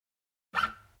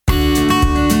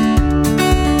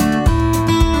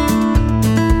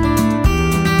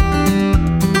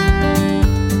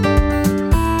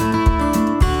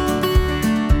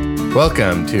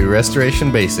Welcome to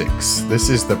Restoration Basics. This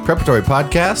is the preparatory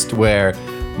podcast where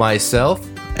myself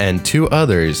and two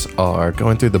others are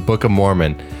going through the Book of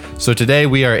Mormon. So today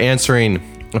we are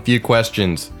answering a few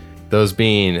questions. Those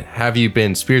being, have you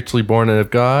been spiritually born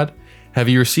of God? Have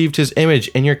you received his image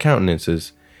in your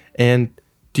countenances? And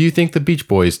do you think the Beach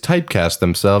Boys typecast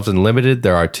themselves and limited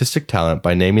their artistic talent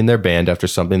by naming their band after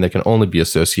something that can only be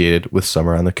associated with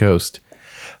summer on the coast?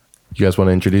 You guys want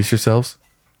to introduce yourselves?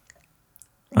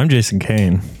 I'm Jason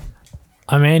Kane.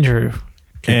 I'm Andrew.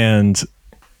 And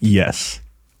yes,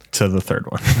 to the third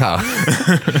one.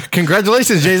 Oh.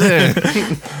 Congratulations,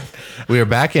 Jason. We are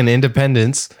back in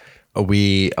Independence.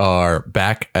 We are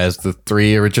back as the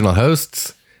three original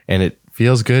hosts, and it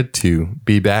feels good to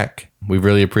be back. We've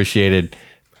really appreciated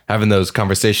having those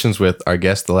conversations with our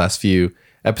guests the last few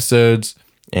episodes,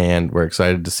 and we're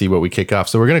excited to see what we kick off.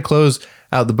 So we're going to close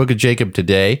out the book of Jacob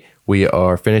today. We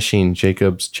are finishing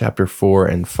Jacob's chapter 4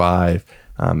 and 5,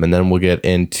 and then we'll get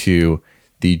into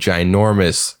the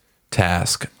ginormous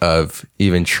task of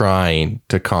even trying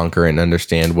to conquer and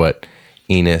understand what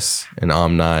Enos and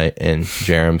Omni and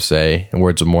Jerem say in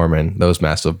Words of Mormon, those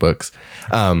massive books.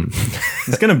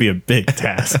 It's going to be a big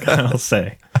task, I'll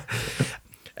say.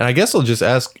 And I guess I'll just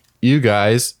ask you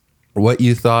guys what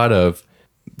you thought of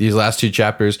these last two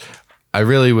chapters.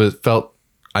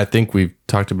 I think we've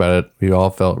talked about it. We all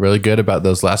felt really good about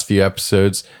those last few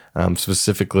episodes.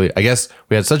 Specifically, I guess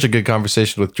we had such a good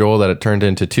conversation with Joel that it turned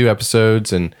into 2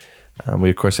 episodes. And we,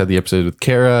 of course, had the episode with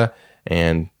Kara.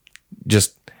 And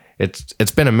just,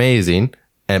 it's been amazing.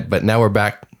 But now we're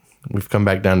back. We've come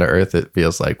back down to earth, it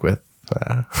feels like, with...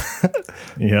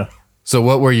 Yeah. So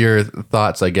what were your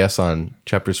thoughts, I guess, on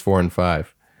chapters 4 and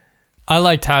 5? I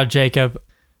liked how Jacob,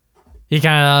 he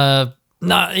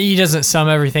doesn't sum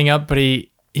everything up, but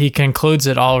he concludes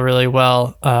it all really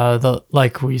well.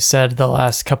 Like we said, the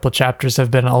last couple chapters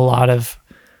have been a lot of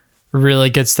really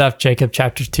good stuff. Jacob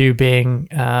chapter 2 being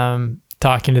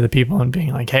talking to the people and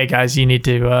being like, hey guys, you need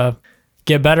to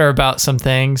get better about some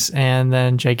things. And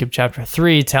then Jacob chapter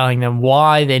 3 telling them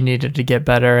why they needed to get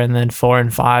better. And then 4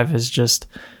 and 5 is just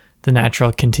the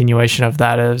natural continuation of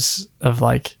that, of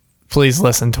like, please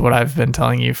listen to what I've been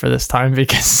telling you for this time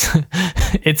because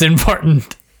it's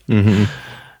important. Mm-hmm.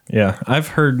 Yeah, I've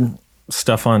heard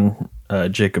stuff on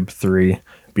Jacob 3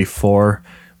 before,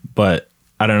 but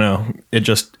I don't know. It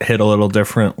just hit a little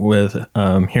different with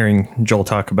hearing Joel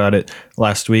talk about it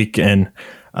last week. And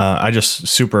I just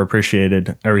super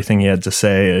appreciated everything he had to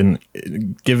say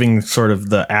and giving sort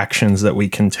of the actions that we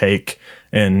can take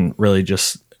and really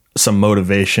just some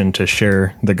motivation to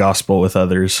share the gospel with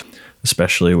others,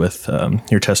 especially with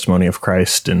your testimony of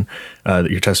Christ and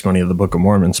your testimony of the Book of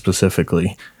Mormon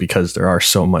specifically, because there are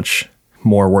so much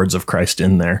more words of Christ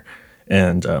in there,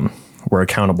 and we're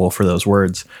accountable for those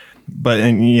words. But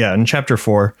in chapter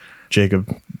 4,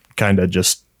 Jacob kind of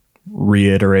just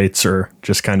reiterates or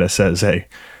just kind of says, hey,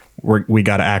 we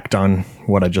got to act on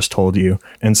what I just told you.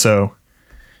 And so,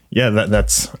 yeah,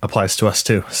 that's applies to us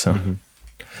too. So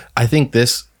I think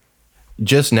this,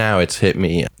 just now it's hit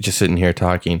me, just sitting here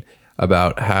talking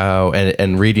about how,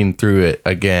 and reading through it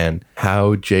again,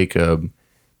 how Jacob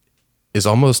is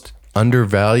almost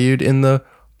undervalued in the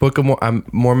Book of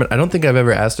Mormon. I don't think I've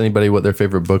ever asked anybody what their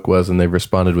favorite book was, and they've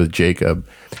responded with Jacob.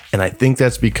 And I think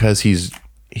that's because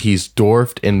he's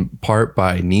dwarfed in part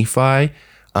by Nephi.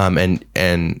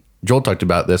 And Joel talked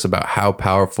about this, about how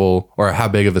powerful or how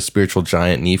big of a spiritual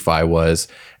giant Nephi was.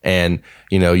 And,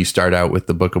 you start out with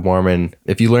the Book of Mormon.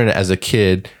 If you learn it as a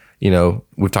kid,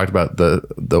 we've talked about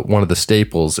the one of the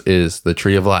staples is the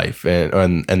tree of life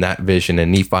and that vision,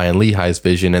 and Nephi and Lehi's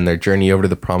vision and their journey over to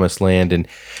the promised land,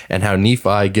 and how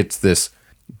Nephi gets this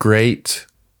great,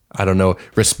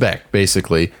 respect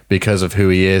basically because of who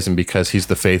he is and because he's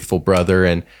the faithful brother.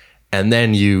 And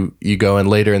then you go in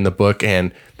later in the book,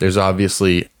 and there's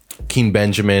obviously King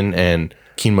Benjamin and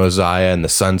King Mosiah and the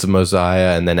sons of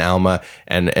Mosiah, and then Alma,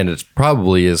 and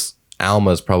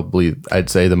Alma's probably, I'd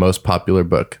say, the most popular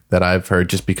book that I've heard,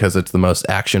 just because it's the most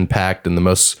action-packed and the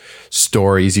most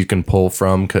stories you can pull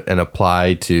from and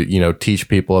apply to, teach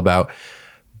people about.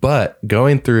 But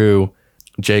going through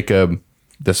Jacob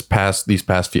these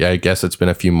past few, I guess it's been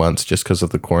a few months just because of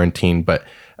the quarantine, but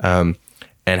and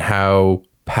how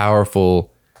powerful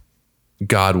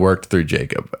God worked through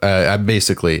Jacob,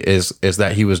 basically is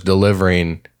that he was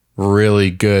delivering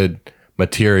really good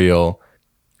material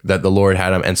that the Lord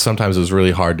had him, and sometimes it was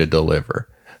really hard to deliver.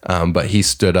 But he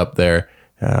stood up there,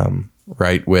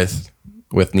 right with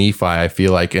Nephi, I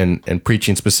feel like, and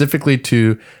preaching specifically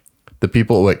to the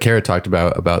people, what Kara talked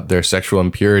about their sexual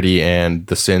impurity and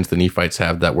the sins the Nephites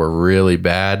have that were really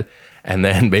bad, and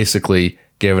then basically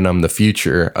giving them the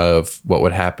future of what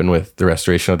would happen with the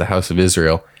restoration of the house of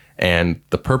Israel and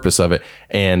the purpose of it.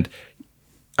 And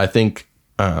I think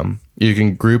you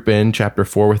can group in chapter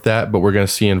 4 with that, but we're going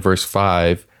to see in verse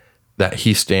 5 that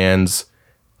he stands,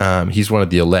 he's one of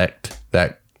the elect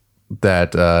that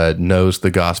knows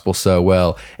the gospel so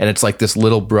well. And it's like this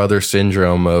little brother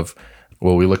syndrome of,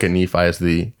 well, we look at Nephi as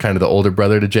the kind of the older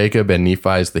brother to Jacob, and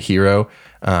Nephi is the hero.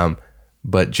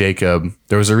 But Jacob,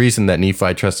 there was a reason that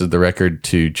Nephi trusted the record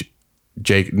to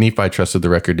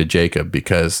Jacob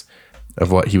because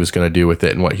of what he was going to do with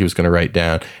it and what he was going to write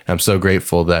down. And I'm so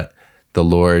grateful that the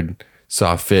Lord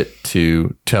saw fit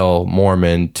to tell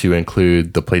Mormon to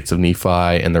include the plates of Nephi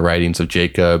and the writings of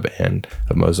Jacob and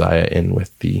of Mosiah in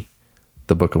with the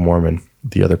Book of Mormon,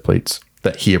 the other plates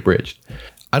that he abridged.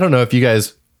 I don't know if you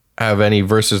guys have any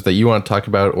verses that you want to talk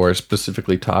about or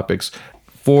specifically topics.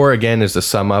 4, again, is the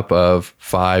sum up of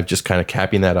 5, just kind of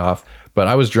capping that off. But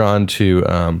I was drawn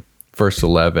to verse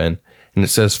 11, and it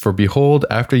says, "For behold,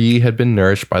 after ye had been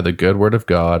nourished by the good word of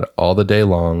God all the day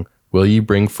long, will ye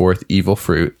bring forth evil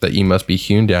fruit, that ye must be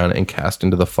hewn down and cast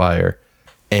into the fire."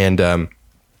 And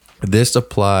this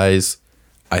applies,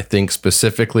 I think,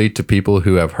 specifically to people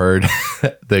who have heard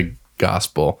the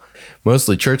gospel,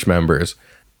 mostly church members,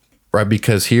 right?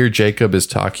 Because here Jacob is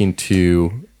talking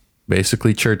to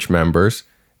basically church members,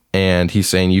 and he's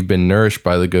saying, you've been nourished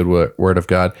by the good word of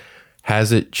God.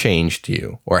 Has it changed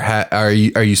you? Or are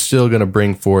you still going to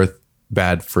bring forth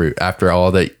bad fruit after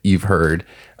all that you've heard?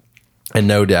 And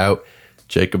no doubt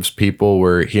Jacob's people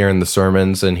were hearing the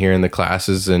sermons and hearing the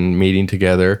classes and meeting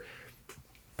together,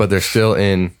 but they're still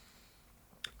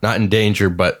not in danger,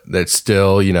 but that's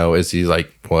still, is he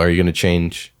like, well, are you going to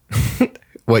change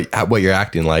what you're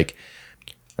acting like?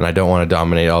 And I don't want to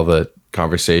dominate all the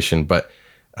conversation, but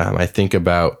I think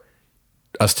about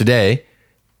us today.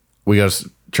 We go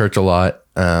to church a lot,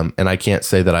 and I can't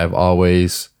say that I've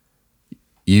always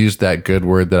used that good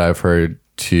word that I've heard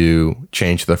to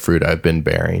change the fruit I've been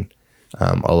bearing.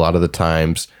 A lot of the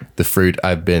times, the fruit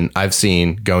I've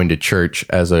seen going to church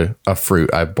as a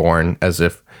fruit I've borne, as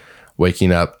if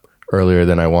waking up earlier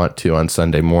than I want to on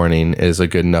Sunday morning is a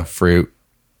good enough fruit,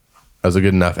 as a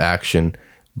good enough action.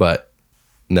 But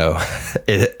no,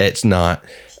 it's not.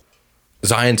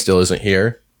 Zion still isn't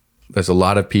here. There's a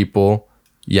lot of people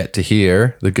yet to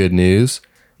hear the good news.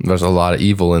 There's a lot of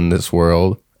evil in this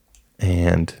world,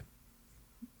 and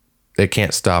they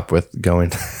can't stop with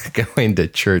going to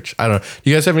church. I don't know.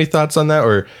 You guys have any thoughts on that,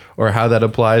 or how that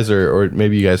applies, or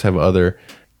maybe you guys have other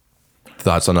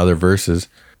thoughts on other verses?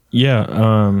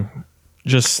 Yeah,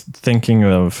 just thinking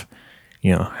of,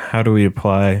 how do we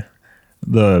apply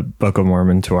the Book of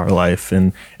Mormon to our life,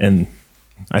 and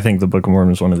I think the Book of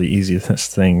Mormon is one of the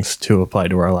easiest things to apply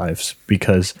to our lives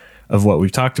because of what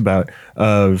we've talked about,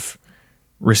 of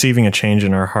receiving a change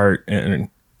in our heart and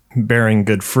bearing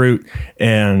good fruit,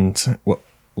 and what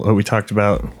we talked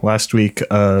about last week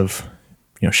of,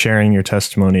 sharing your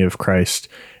testimony of Christ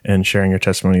and sharing your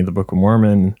testimony of the Book of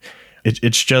Mormon.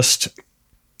 It's just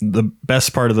the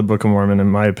best part of the Book of Mormon, in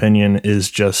my opinion,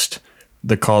 is just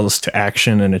the calls to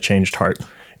action and a changed heart.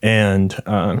 And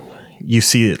you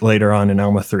see it later on in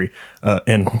Alma 3.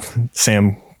 And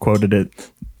Sam quoted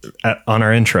it on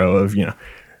our intro of,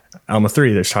 Alma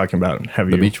 3, there's talking about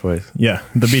the Beach Boys. Yeah,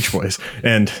 the Beach Boys.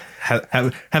 And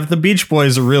have the Beach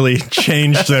Boys really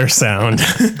changed their sound?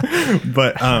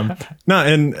 But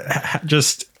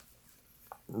just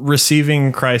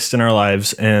receiving Christ in our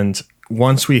lives. And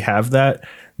once we have that,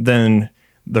 then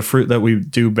the fruit that we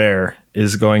do bear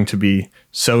is going to be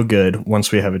so good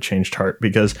once we have a changed heart.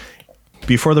 Because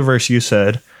before the verse you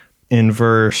said, in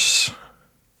verse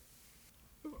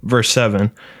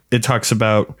 7, it talks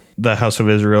about the house of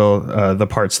Israel, the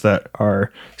parts that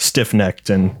are stiff-necked,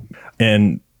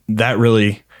 and that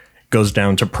really goes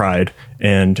down to pride.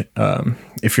 And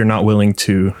if you're not willing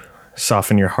to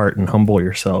soften your heart and humble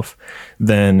yourself,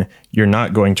 then you're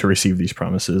not going to receive these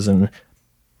promises. And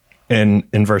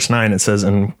in verse 9, it says,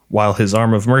 "And while his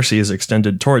arm of mercy is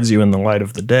extended towards you in the light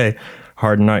of the day,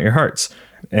 harden not your hearts.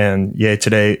 And yea,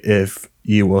 today, if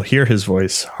ye will hear his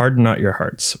voice, harden not your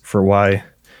hearts, for why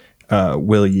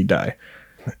will ye die?"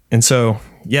 And so,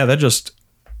 yeah, that just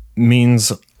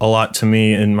means a lot to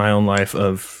me in my own life,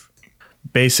 of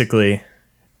basically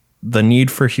the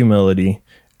need for humility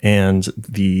and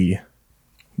the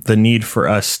need for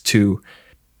us to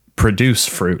produce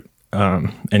fruit,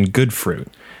 and good fruit.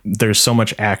 There's so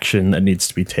much action that needs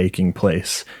to be taking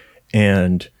place.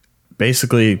 And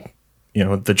basically,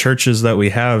 the churches that we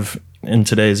have in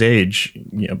today's age,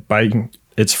 by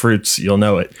its fruits, you'll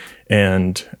know it.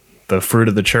 And the fruit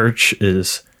of the church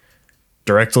is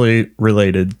directly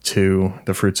related to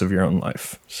the fruits of your own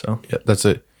life. So Yeah, that's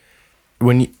it.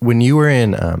 When you were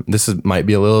in, might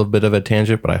be a little bit of a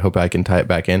tangent, but I hope I can tie it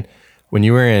back in. When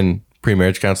you were in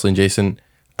pre-marriage counseling, Jason,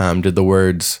 did the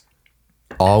words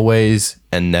always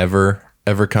and never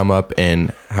ever come up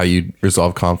in how you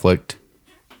resolve conflict?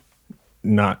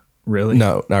 not really.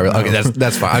 No, not really. Okay,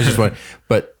 that's fine. I was just wondering.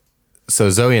 But so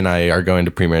Zoe and I are going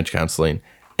to pre-marriage counseling,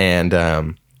 and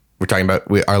we're talking about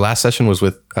our last session was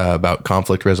with about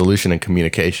conflict resolution and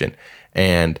communication.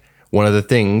 And one of the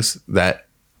things that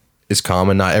is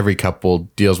common, not every couple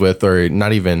deals with, or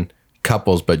not even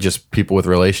couples, but just people with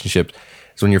relationships,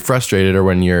 is when you're frustrated or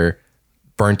when you're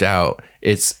burnt out,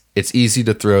 it's easy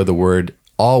to throw the word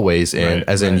always in, Right,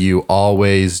 as in you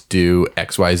always do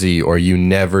XYZ, or you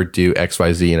never do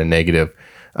XYZ in a negative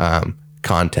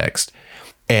context.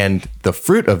 And the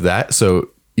fruit of that, so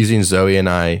using Zoe and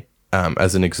I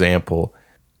as an example,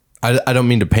 I don't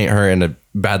mean to paint her in a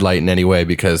bad light in any way,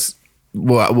 because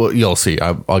well you'll see.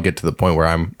 I'll get to the point where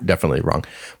I'm definitely wrong.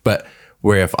 But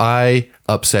where if I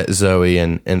upset Zoe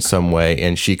in some way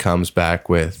and she comes back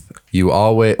with you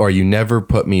always, or you never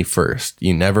put me first,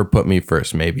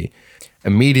 maybe,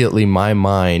 immediately my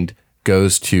mind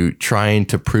goes to trying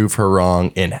to prove her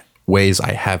wrong in ways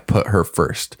I have put her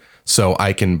first, so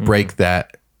I can break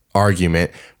that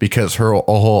argument, because her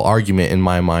whole argument in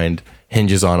my mind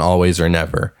hinges on always or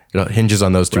never. It hinges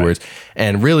on those two words.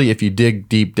 And really, if you dig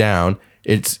deep down,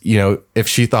 it's, if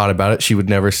she thought about it, she would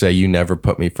never say you never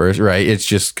put me first, right? It's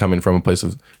just coming from a place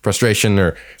of frustration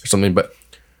or something. But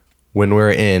when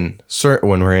we're in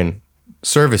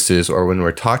services, or when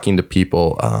we're talking to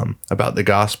people about the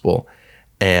gospel,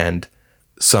 and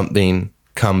something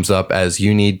comes up as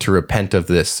you need to repent of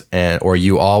this, or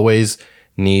you always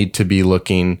need to be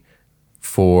looking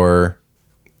for,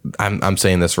 I'm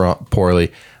saying this wrong,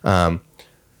 poorly.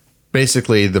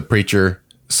 Basically, the preacher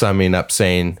summing up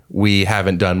saying we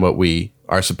haven't done what we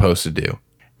are supposed to do,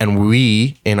 and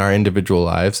we in our individual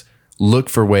lives look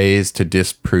for ways to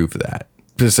disprove that.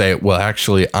 To say, well,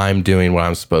 actually, I'm doing what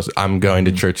I'm supposed to. I'm going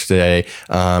to church today.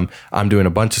 I'm doing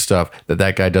a bunch of stuff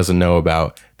that guy doesn't know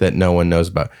about, that no one knows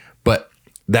about. But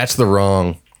that's the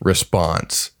wrong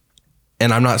response.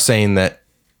 And I'm not saying that,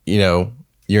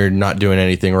 you're not doing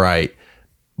anything right,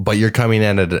 but you're coming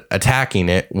in and attacking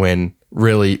it, when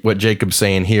really what Jacob's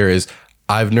saying here is,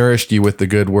 I've nourished you with the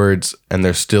good words, and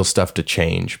there's still stuff to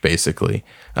change, basically.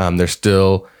 There's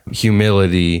still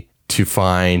humility to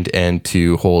find and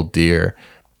to hold dear.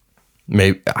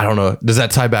 Maybe, I don't know. Does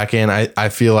that tie back in? I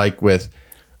feel like with...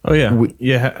 Oh, yeah.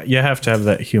 You have to have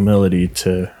that humility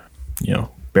to,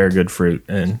 bear good fruit.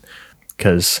 And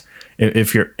because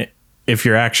if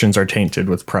your actions are tainted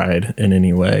with pride in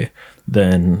any way,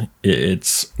 then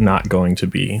it's not going to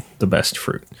be the best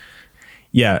fruit.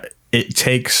 Yeah, it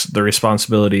takes the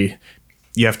responsibility.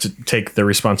 You have to take the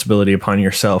responsibility upon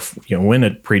yourself. When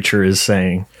a preacher is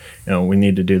saying, we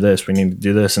need to do this,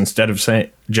 instead of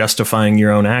justifying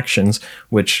your own actions,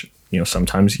 which,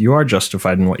 sometimes you are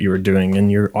justified in what you are doing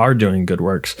and you are doing good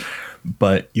works,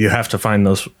 but you have to find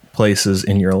those places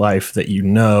in your life that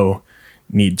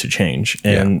need to change.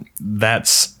 And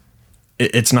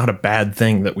it's not a bad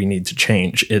thing that we need to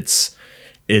change. It's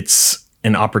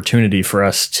an opportunity for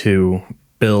us to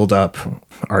build up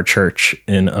our church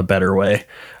in a better way.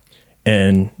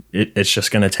 And it's just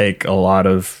going to take a lot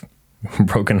of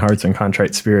broken hearts and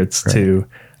contrite spirits to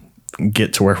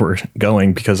get to where we're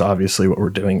going, because obviously what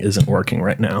we're doing isn't working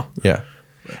right now. Yeah.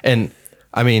 And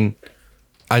I mean,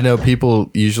 I know people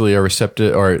usually are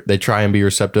receptive, or they try and be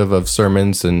receptive of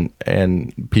sermons,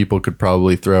 and people could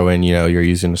probably throw in, you're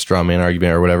using a straw man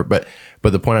argument or whatever. But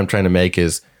the point I'm trying to make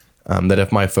is that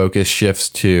if my focus shifts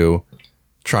to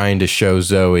trying to show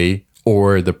Zoe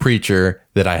or the preacher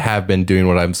that I have been doing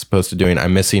what I'm supposed to doing,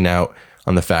 I'm missing out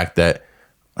on the fact that,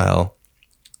 well,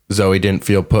 Zoe didn't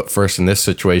feel put first in this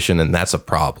situation, and that's a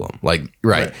problem.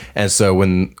 Right. And so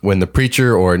when the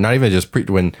preacher, or not even just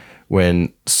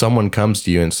when someone comes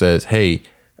to you and says, hey,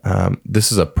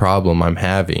 this is a problem I'm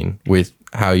having with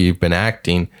how you've been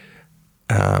acting,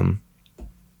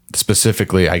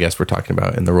 specifically, I guess we're talking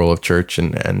about in the role of church,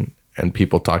 and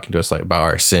people talking to us about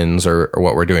our sins or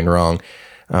what we're doing wrong.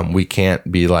 We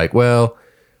can't be like, well,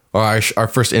 our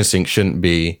first instinct shouldn't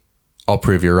be, I'll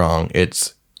prove you wrong.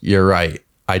 It's, you're right.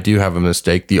 I do have a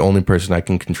mistake. The only person I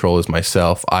can control is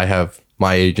myself. I have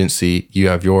my agency. You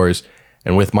have yours.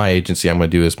 And with my agency, I'm going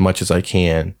to do as much as I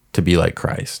can to be like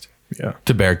Christ,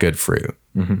 to bear good fruit.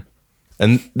 Mm-hmm.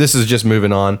 And this is just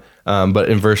moving on. But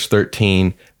in verse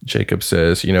 13, Jacob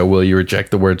says, will you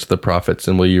reject the words of the prophets,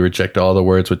 and will you reject all the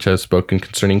words which I have spoken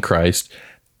concerning Christ?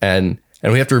 And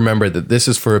And we have to remember that this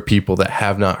is for a people that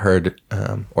have not heard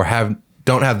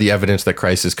don't have the evidence that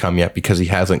Christ has come yet because he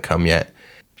hasn't come yet.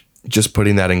 Just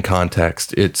putting that in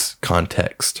context, it's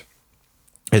context.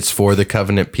 It's for the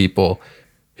covenant people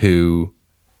who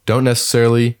don't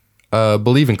necessarily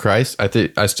believe in Christ.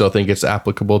 I still think it's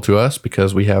applicable to us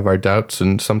because we have our doubts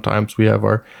and sometimes we have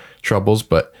our troubles.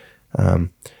 But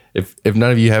if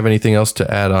none of you have anything else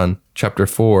to add on chapter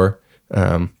 4,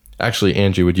 actually,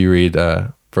 Angie, would you read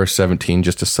verse 17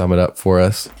 just to sum it up for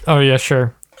us? Oh, yeah,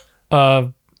 sure.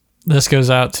 This goes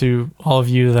out to all of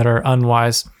you that are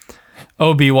unwise.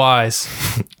 Oh, be wise.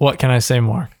 What can I say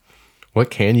more? What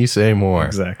can you say more?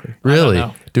 Exactly. Really?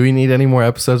 know. Do we need any more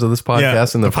episodes of this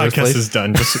podcast in the first place? podcast is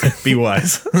done. Just be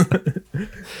wise.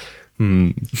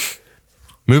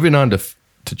 Moving on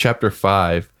to chapter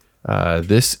 5.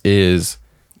 This is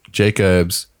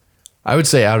Jacob's, I would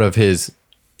say, out of his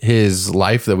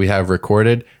life that we have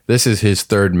recorded, this is his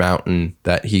third mountain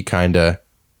that he kind of,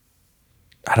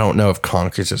 I don't know if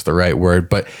conquers is the right word,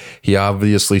 but he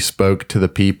obviously spoke to the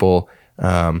people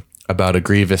about a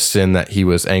grievous sin that he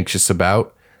was anxious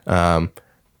about.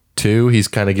 2, he's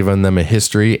kind of given them a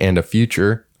history and a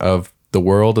future of the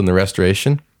world and the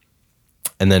restoration.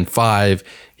 And then 5,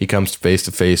 he comes face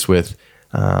to face with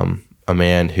a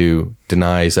man who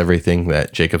denies everything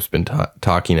that Jacob's been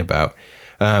talking about.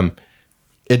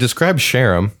 It describes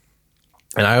Sherem,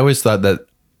 and I always thought that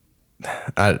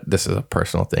this is a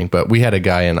personal thing, but we had a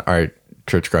guy in our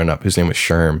church growing up whose name was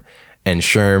Sherm, and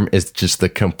Sherm is just the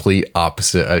complete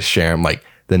opposite of Sherem, like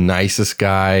the nicest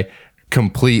guy,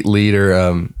 complete leader,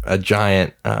 a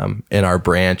giant in our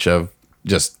branch of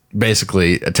just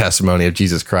basically a testimony of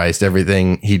Jesus Christ.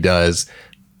 Everything he does,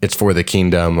 it's for the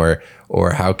kingdom,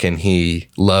 or how can he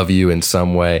love you in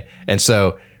some way. And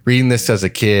so reading this as a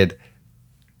kid,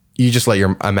 you just let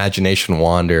your imagination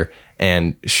wander.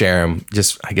 And Sherem,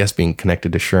 just, I guess, being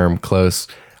connected to Sherm close,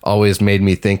 always made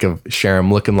me think of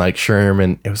Sherem looking like Sherm.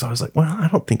 And it was always like, well, I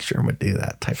don't think Sherm would do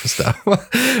that type of stuff.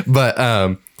 but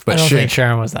I don't think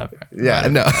Sharon was that bad. Yeah,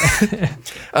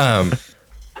 no.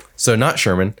 So not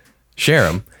Sherman,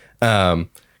 Sherem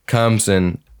comes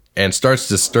and starts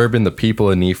disturbing the people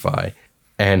in Nephi.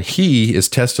 And he is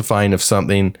testifying of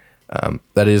something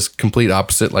that is complete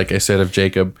opposite, like I said, of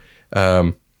Jacob.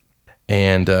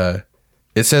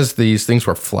 It says these things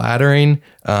were flattering,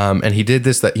 and he did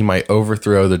this that he might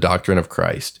overthrow the doctrine of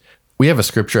Christ. We have a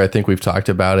scripture, I think we've talked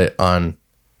about it on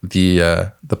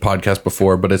the podcast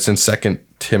before, but it's in 2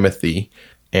 Timothy,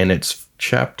 and it's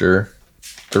chapter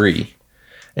 3,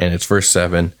 and it's verse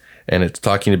 7, and it's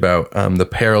talking about the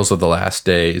perils of the last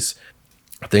days,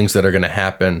 things that are going to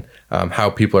happen, how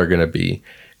people are going to be.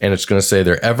 And it's going to say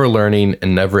they're ever learning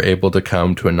and never able to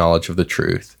come to a knowledge of the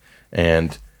truth.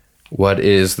 And what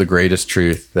is the greatest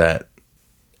truth that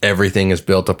everything is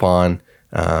built upon?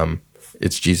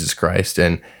 It's Jesus Christ.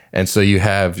 And so you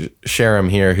have Sherem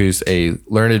here, who's a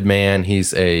learned man.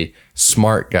 He's a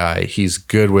smart guy. He's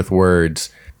good with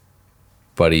words,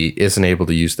 but he isn't able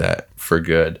to use that for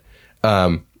good.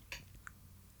 Do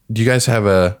you guys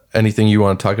have anything you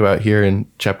want to talk about here in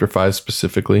chapter 5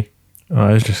 specifically?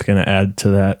 I was just going to add to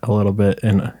that a little bit.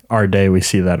 In our day, we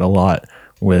see that a lot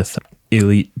with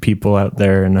elite people out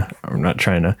there, and I'm not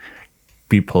trying to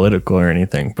be political or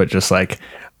anything, but just like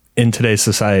in today's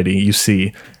society, you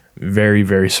see very,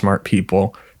 very smart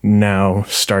people now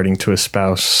starting to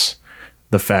espouse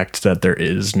the fact that there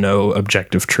is no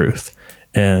objective truth.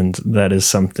 And that is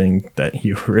something that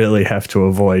you really have to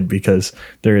avoid, because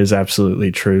there is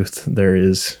absolutely truth. There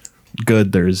is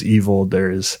good, there is evil,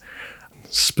 there is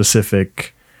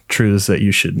specific truths that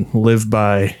you should live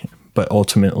by. But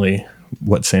ultimately,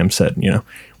 what Sam said,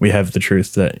 we have the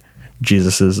truth that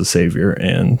Jesus is the Savior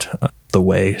and the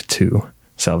way to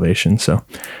salvation. So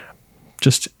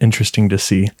just interesting to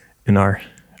see in our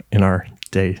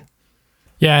day.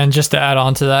 Yeah, and just to add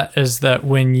on to that is that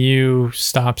when you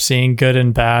stop seeing good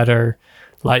and bad or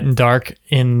light and dark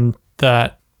in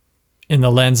the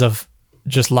lens of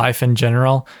just life in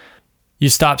general, you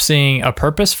stop seeing a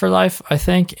purpose for life, I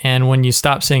think. And when you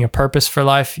stop seeing a purpose for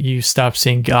life, you stop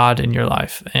seeing God in your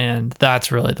life. And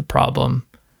that's really the problem.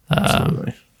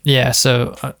 Absolutely. Yeah.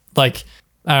 So I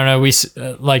don't know, we,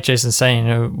 like Jason's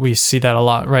saying, we see that a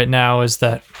lot right now, is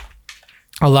that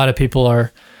a lot of people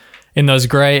are in those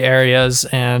gray areas.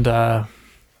 And I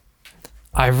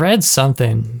read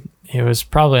something, it was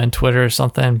probably on Twitter or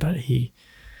something, but he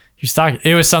was talking,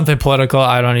 it was something political.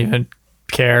 I don't even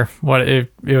care what it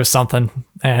was, something,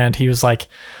 and he was like,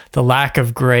 the lack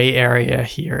of gray area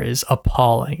here is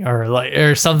appalling,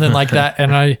 or something like that.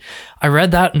 And I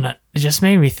read that, and it just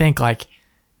made me think, like,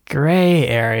 gray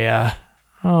area,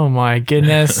 Oh my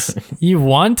goodness. You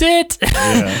want it?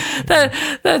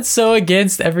 That's so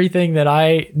against everything that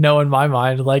I know in my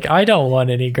mind. Like, I don't want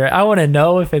any great. I want to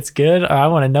know if it's good or I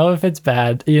want to know if it's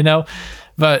bad,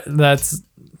 but that's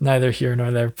neither here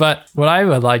nor there. But what I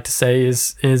would like to say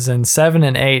is in 7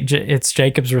 and 8, it's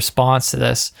Jacob's response to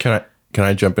this. Can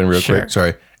I jump in real quick?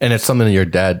 Sorry. And it's something that your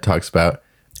dad talks about,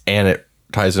 and it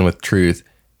ties in with truth,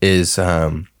 is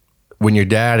when your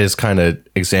dad is kind of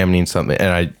examining something,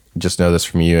 and I just know this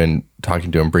from you and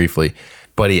talking to him briefly,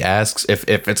 but he asks if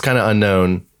it's kind of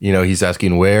unknown, he's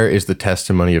asking, where is the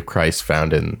testimony of Christ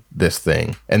found in this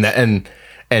thing? And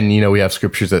we have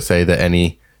scriptures that say that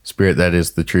any spirit that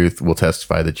is the truth will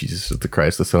testify that Jesus is the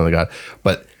Christ, the Son of God.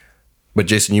 But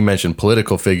Jason, you mentioned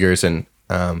political figures, and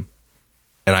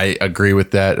I agree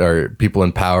with that, or people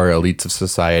in power, elites of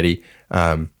society.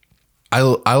 I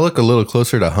look a little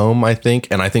closer to home, I think,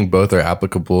 and I think both are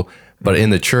applicable. But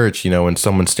in the church, when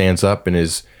someone stands up and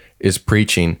is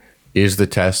preaching, is the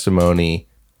testimony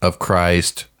of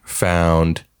Christ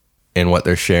found in what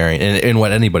they're sharing and in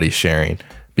what anybody's sharing?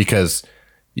 Because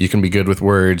you can be good with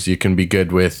words, you can be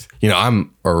good with,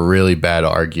 I'm a really bad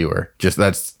arguer. Just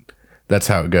that's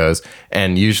how it goes.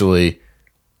 And usually,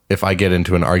 if I get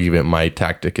into an argument, my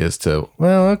tactic is to,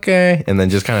 well, okay, and then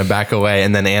just kind of back away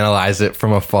and then analyze it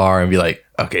from afar and be like,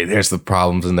 okay, there's the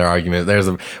problems in their argument.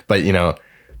 But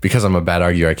because I'm a bad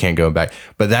arguer, I can't go back.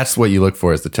 But that's what you look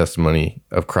for, is the testimony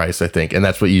of Christ, I think. And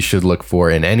that's what you should look for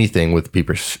in anything, with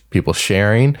people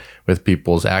sharing, with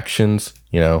people's actions,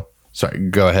 Sorry,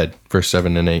 go ahead. Verse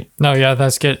 7 and 8. No, yeah,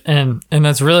 that's good. And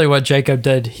that's really what Jacob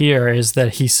did here, is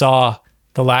that he saw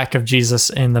the lack of Jesus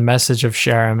in the message of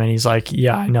Sherem, and he's like,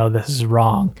 yeah, I know this is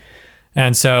wrong.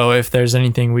 And so if there's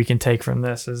anything we can take from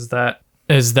this is that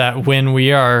when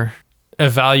we are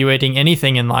evaluating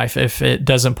anything in life, if it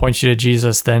doesn't point you to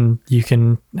Jesus, then you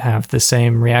can have the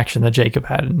same reaction that Jacob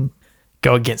had and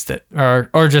go against it,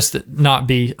 or just not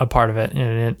be a part of it.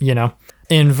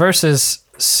 In verses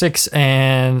 7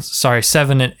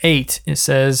 and 8, it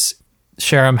says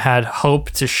Sherem had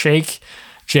hope to shake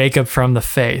Jacob from the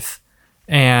faith.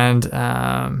 And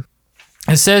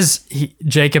it says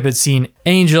Jacob had seen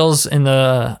angels in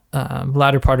the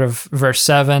latter part of verse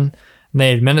 7. And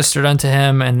they had ministered unto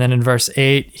him. And then in verse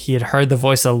 8, he had heard the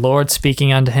voice of the Lord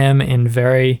speaking unto him in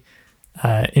very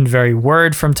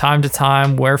word from time to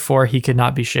time, wherefore he could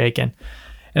not be shaken.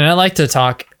 And I'd like to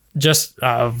talk just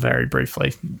very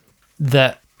briefly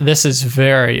that this is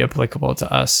very applicable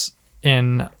to us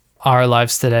in our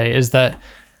lives today, is that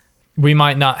we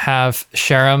might not have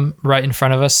Sherem right in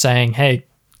front of us saying, hey,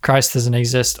 Christ doesn't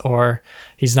exist or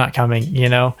he's not coming,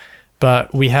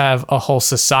 but we have a whole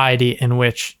society in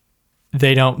which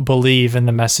they don't believe in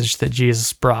the message that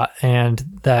Jesus brought, and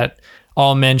that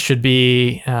all men should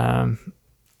be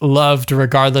loved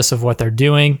regardless of what they're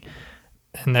doing,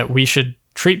 and that we should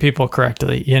treat people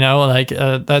correctly,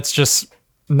 that's just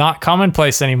not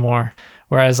commonplace anymore.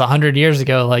 Whereas 100 years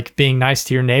ago, like being nice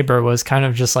to your neighbor was kind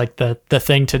of just like the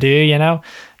thing to do,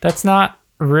 that's not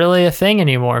really a thing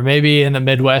anymore. Maybe in the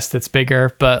Midwest it's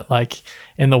bigger, but like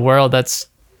in the world, that's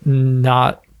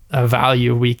not a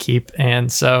value we keep.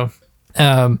 And so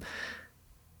I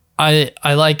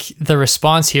like the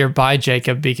response here by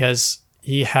Jacob, because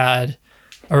he had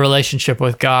a relationship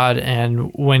with God.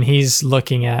 And when he's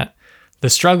looking at the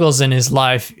struggles in his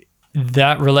life,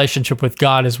 that relationship with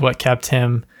God is what kept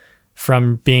him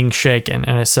from being shaken.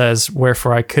 And it says,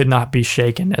 wherefore I could not be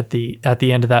shaken at the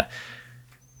end of that.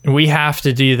 We have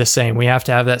to do the same. We have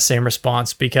to have that same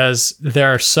response, because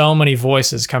there are so many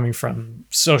voices coming from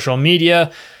social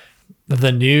media,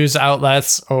 the news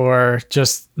outlets, or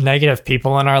just negative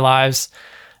people in our lives.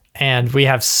 And we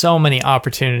have so many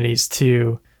opportunities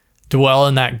to dwell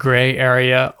in that gray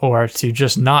area, or to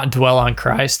just not dwell on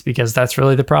Christ, because that's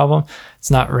really the problem.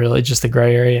 It's not really just the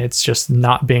gray area. It's just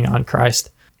not being on Christ.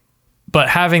 But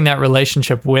having that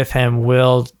relationship with him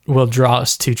will draw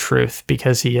us to truth,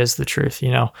 because he is the truth,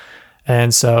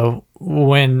 And so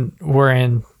when we're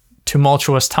in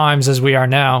tumultuous times as we are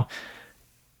now,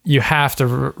 you have to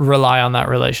rely on that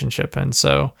relationship. And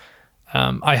so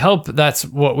I hope that's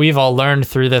what we've all learned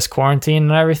through this quarantine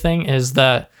and everything, is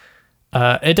that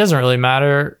it doesn't really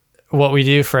matter what we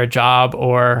do for a job,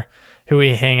 or who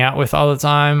we hang out with all the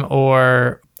time,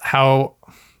 or how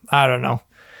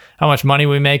much money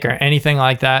we make, or anything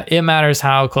like that. It matters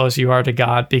how close you are to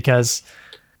God, because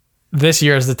this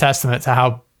year is the testament to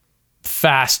how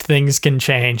fast things can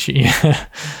change. Do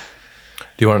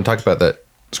you want to talk about that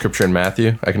scripture in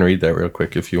Matthew? I can read that real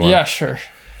quick if you want. Yeah, sure.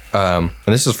 And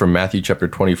this is from Matthew chapter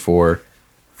 24,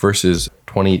 verse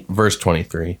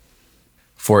 23.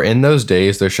 For in those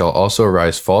days there shall also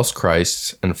arise false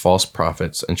Christs and false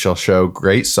prophets, and shall show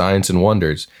great signs and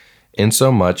wonders,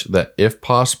 insomuch that, if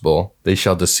possible, they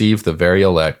shall deceive the very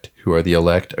elect, who are the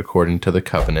elect according to the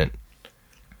covenant.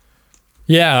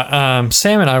 Yeah,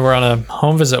 Sam and I were on a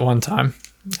home visit one time.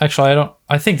 Actually,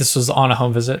 I think this was on a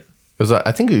home visit. It was,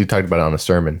 I think you talked about it on a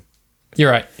sermon.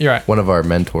 You're right. One of our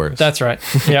mentors. That's right.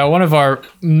 Yeah, one of our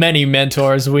many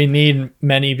mentors. We need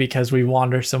many because we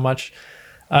wander so much.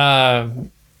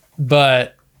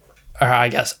 But or I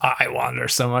guess I wander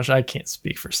so much. I can't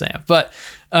speak for Sam. But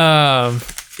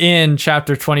in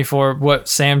chapter 24, what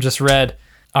Sam just read,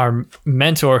 our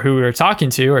mentor who we were talking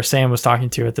to, or Sam was talking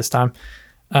to at this time,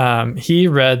 he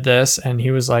read this and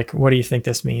he was like, what do you think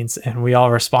this means? And we all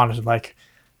responded like,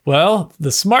 well,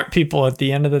 the smart people at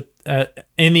the end of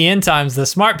in the end times, the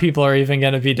smart people are even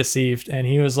going to be deceived. And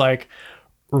he was like,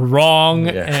 wrong.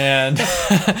 Yeah. And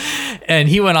and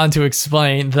he went on to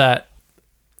explain that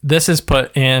this is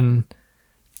put in,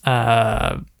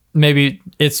 maybe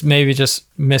just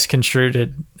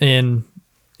misconstrued in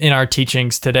our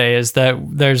teachings today, is that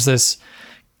there's this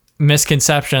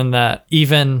misconception that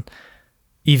even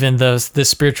the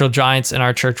spiritual giants in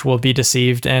our church will be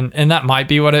deceived, and that might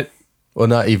be what it. Well,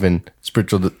 not even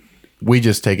spiritual. We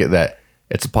just take it that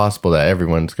it's possible that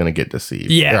everyone's going to get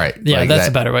deceived. Yeah, right. Yeah, like that's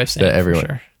a better way of saying it. Everyone. For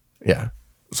sure. Yeah.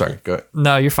 Sorry. Go ahead.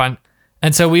 No, you're fine.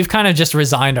 And so we've kind of just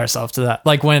resigned ourselves to that.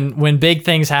 Like when big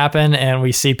things happen and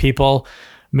we see people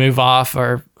move off,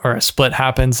 or a split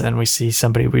happens and we see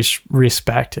somebody we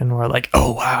respect and we're like,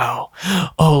 oh, wow.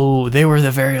 Oh, they were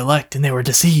the very elect and they were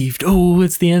deceived. Oh,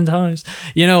 it's the end times.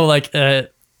 You know, like, I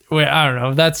don't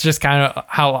know. That's just kind of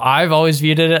how I've always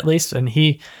viewed it, at least. And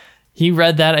he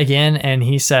read that again and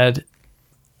he said,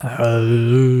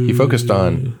 he focused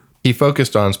on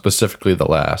specifically the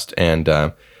last,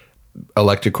 and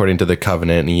elect according to the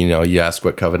covenant. And, you ask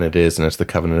what covenant is, and it's the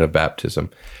covenant of baptism.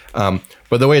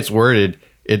 But the way it's worded,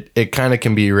 it kind of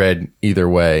can be read either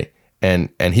way.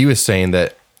 And he was saying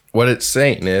that what it's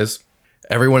saying is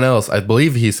everyone else, I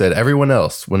believe he said everyone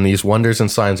else, when these wonders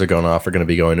and signs are going off, are going to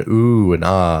be going, ooh and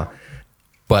ah,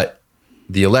 but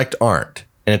the elect aren't.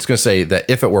 And it's going to say that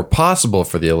if it were possible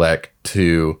for the elect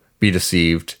to be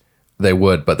deceived, they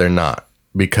would, but they're not,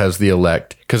 because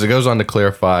it goes on to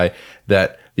clarify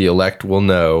that the elect will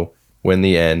know when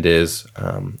the end is.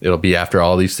 It'll be after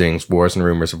all these things, wars and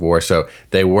rumors of war. So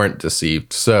they weren't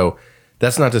deceived. So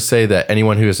that's not to say that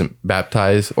anyone who isn't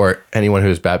baptized or anyone who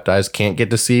is baptized can't get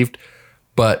deceived.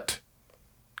 But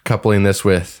coupling this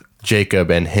with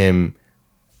Jacob and him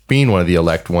being one of the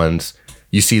elect ones,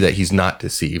 you see that he's not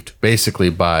deceived, basically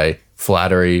by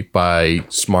flattery, by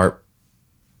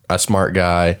a smart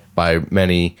guy, by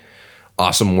many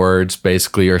awesome words,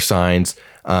 basically, or signs.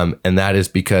 And that is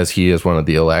because he is one of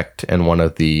the elect and one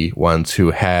of the ones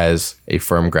who has a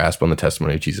firm grasp on the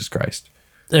testimony of Jesus Christ.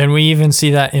 And we even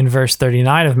see that in verse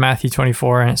 39 of Matthew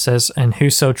 24, and it says, and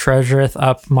whoso treasureth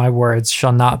up my words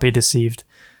shall not be deceived.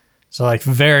 So like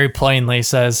very plainly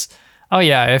says, oh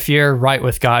yeah, if you're right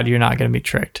with God, you're not going to be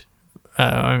tricked.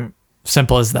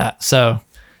 Simple as that. So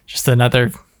just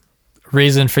another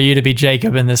reason for you to be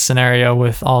Jacob in this scenario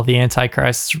with all the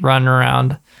antichrists running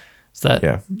around, is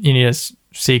that you need to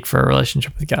seek for a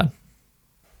relationship with God.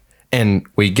 And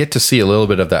we get to see a little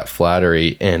bit of that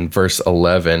flattery in verse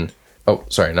 11. Oh,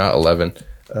 sorry, not 11.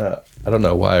 I don't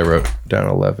know why I wrote down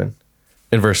 11.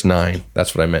 In verse 9,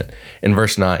 that's what I meant. In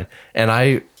verse 9.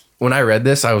 And when I read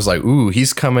this, I was like, ooh,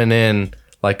 he's coming in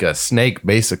like a snake,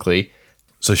 basically.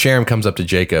 So Sherem comes up to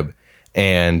Jacob,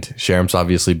 and Sherem's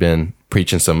obviously been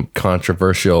preaching some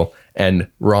controversial and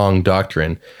wrong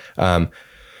doctrine.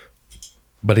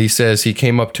 But he says, he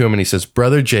came up to him and he says,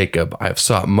 Brother Jacob, I have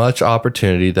sought much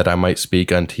opportunity that I might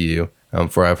speak unto you.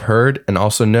 For I've heard and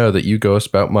also know that you goest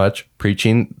about much,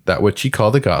 preaching that which ye call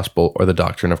the gospel, or the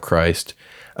doctrine of Christ.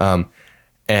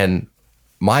 And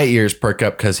my ears perk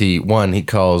up because he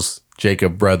calls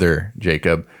Jacob Brother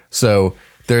Jacob. So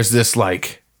there's this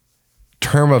like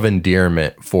term of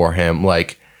endearment for him.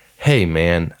 Like, hey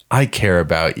man, I care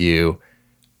about you.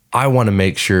 I want to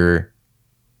make sure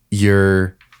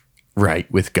you're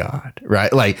right with God,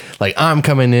 right? Like I'm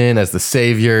coming in as the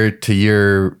savior to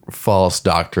your false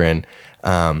doctrine,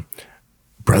 Brother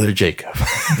Jacob.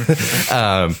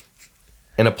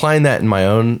 And applying that in my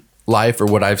own life, or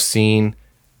what I've seen,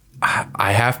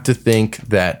 I have to think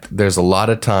that there's a lot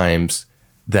of times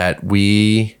that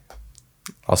I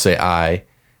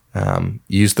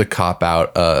use the cop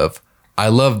out of, I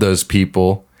love those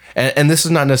people. And this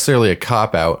is not necessarily a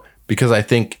cop out, because I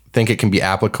think it can be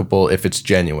applicable if it's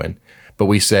genuine. But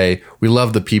we say we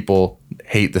love the people,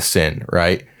 hate the sin,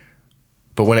 right?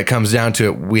 But when it comes down to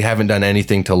it, we haven't done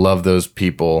anything to love those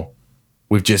people.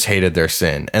 We've just hated their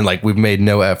sin. And like, we've made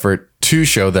no effort to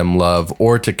show them love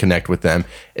or to connect with them.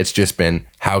 It's just been,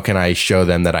 how can I show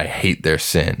them that I hate their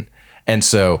sin? And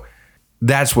so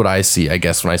that's what I see, I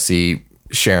guess, when I see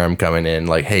Sherem coming in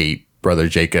like, hey, brother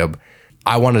Jacob,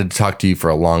 I wanted to talk to you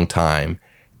for a long time.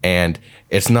 And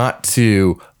it's not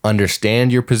to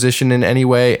understand your position in any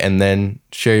way and then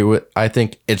share you with, I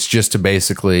think it's just to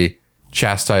basically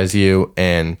chastise you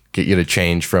and get you to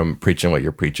change from preaching what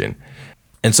you're preaching.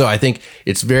 And so I think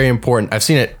it's very important. I've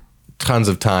seen it tons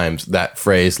of times, that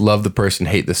phrase, love the person,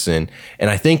 hate the sin. And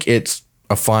I think it's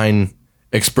a fine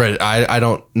expression. I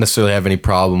don't necessarily have any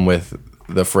problem with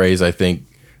the phrase. I think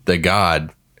that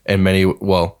God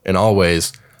in all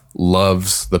ways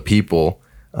loves the people,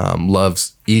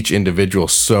 loves each individual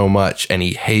so much, and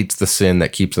he hates the sin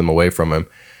that keeps them away from him.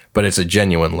 But it's a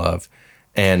genuine love.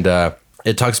 And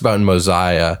it talks about in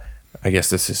Mosiah, I guess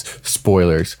this is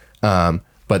spoilers,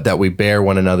 but that we bear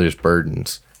one another's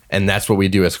burdens. And that's what we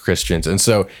do as Christians. And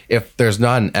so if there's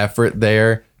not an effort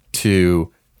there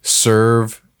to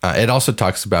serve, it also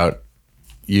talks about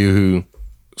you who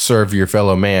serve your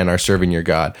fellow man are serving your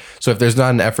God. So if there's not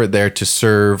an effort there to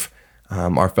serve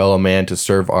our fellow man, to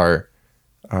serve our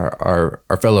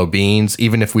fellow beings,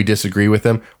 even if we disagree with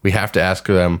them, we have to ask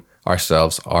them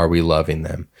ourselves, are we loving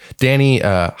them? Danny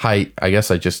Height, I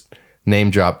guess I just name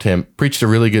dropped him, preached a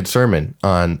really good sermon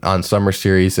on Summer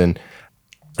Series, and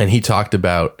he talked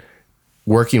about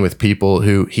working with people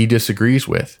who he disagrees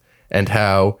with and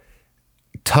how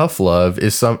tough love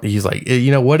is he's like,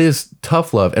 what is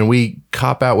tough love? And we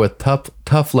cop out with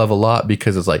tough love a lot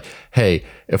because it's like, hey,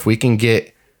 if we can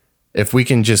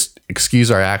just excuse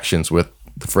our actions with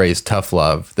the phrase tough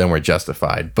love, then we're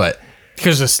justified. But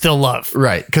because it's still love.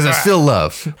 Right. Because it's still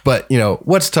love. But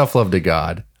what's tough love to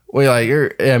God?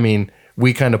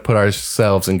 We kind of put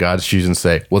ourselves in God's shoes and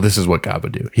say, well, this is what God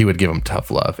would do. He would give them tough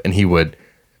love, and he would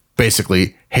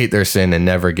basically hate their sin and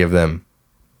never give them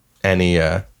any,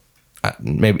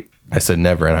 maybe I said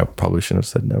never, and I probably shouldn't have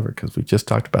said never because we just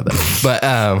talked about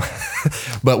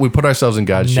that. But we put ourselves in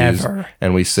God's shoes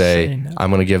and we say I'm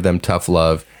going to give them tough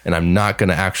love, and I'm not going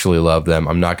to actually love them.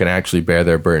 I'm not going to actually bear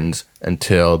their burdens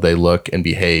until they look and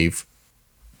behave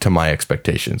to my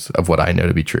expectations of what I know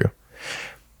to be true.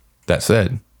 That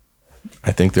said,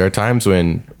 I think there are times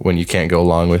when you can't go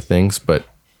along with things, but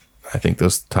I think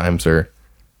those times are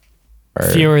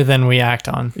fewer than we act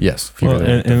on. Yes.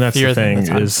 And that's the thing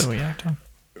is that we act on.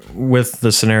 With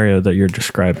the scenario that you're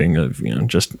describing of,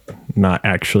 just not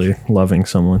actually loving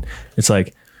someone, it's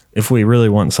like, if we really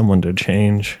want someone to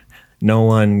change, no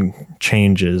one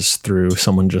changes through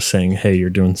someone just saying, hey, you're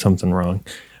doing something wrong.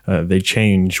 They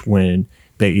change when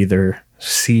they either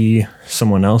see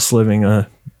someone else living a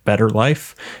better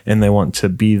life and they want to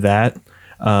be that,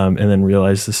 and then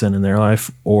realize the sin in their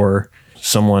life, or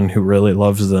someone who really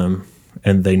loves them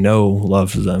and they know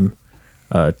loves them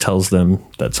tells them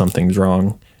that something's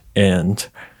wrong, and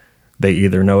they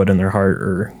either know it in their heart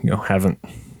or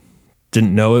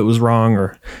didn't know it was wrong,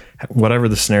 or whatever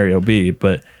the scenario be.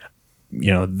 But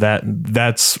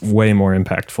that's way more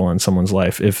impactful on someone's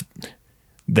life if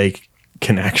they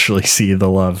can actually see the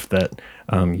love that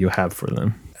you have for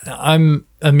them. I'm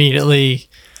immediately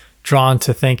drawn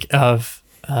to think of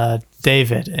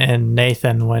David and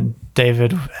Nathan when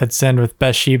David had sinned with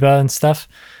Bathsheba and stuff.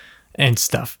 Yeah.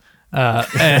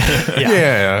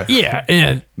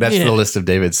 And that's the list of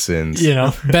David's sins.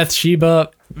 Bathsheba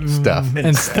stuff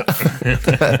and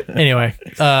stuff. Anyway,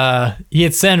 he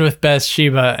had sinned with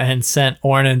Bathsheba and sent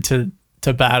Ornan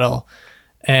to battle,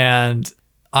 and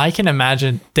I can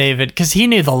imagine David, because he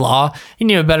knew the law. He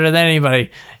knew it better than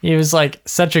anybody. He was like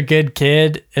such a good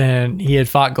kid, and he had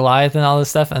fought Goliath and all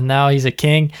this stuff, and now he's a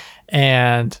king,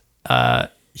 and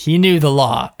he knew the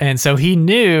law. And so he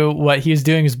knew what he was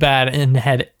doing was bad, and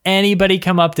had anybody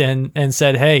come up to him and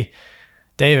said, hey,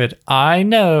 David, I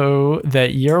know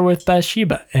that you're with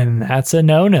Bathsheba, and that's a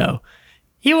no-no.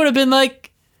 He would have been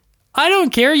like, I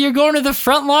don't care. You're going to the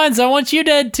front lines. I want you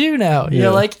dead too now. Yeah.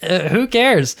 You're like, who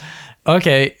cares?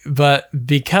 Okay, but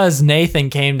because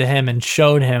Nathan came to him and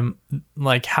showed him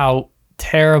like how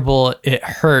terrible it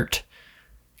hurt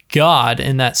God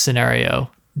in that scenario,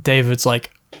 David's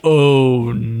like,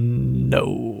 oh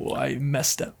no, I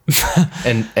messed up.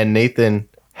 and Nathan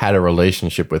had a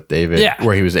relationship with David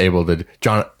where he was able to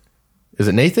is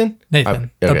it Nathan?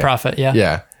 Nathan, the prophet,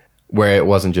 Yeah. Where it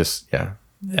wasn't just some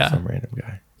random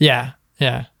guy. Yeah.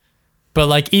 But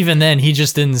like even then he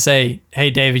just didn't say,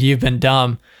 hey David, you've been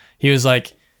dumb. He was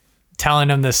like,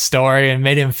 telling him this story and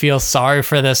made him feel sorry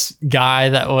for this guy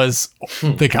that was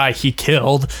the guy he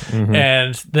killed.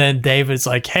 And then David's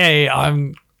like, hey,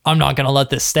 I'm not going to let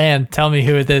this stand. Tell me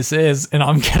who this is, and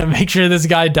I'm going to make sure this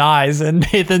guy dies. And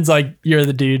Nathan's like, you're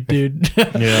the dude.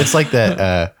 It's like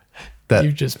that. That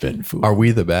You've just been fooled. Are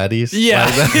we the baddies? Yeah.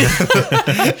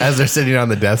 As they're sitting on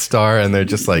the Death Star and they're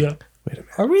just like, Yeah. wait a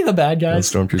minute. Are we the bad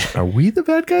guys? Stormtroopers, are we the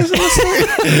bad guys in this story?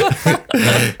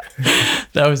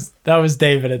 That was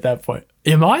David at that point.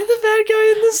 Am I the bad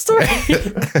guy in this story?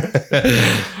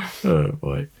 Oh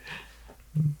boy.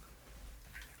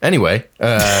 Anyway,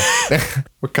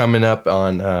 we're coming up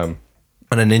on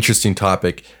an interesting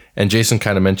topic, and Jason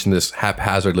kind of mentioned this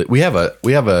haphazardly. We have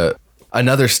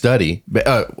another study,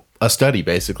 a study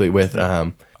basically with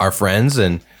our friends,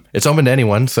 and it's open to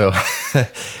anyone. So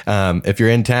if you're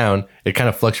in town, it kind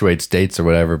of fluctuates dates or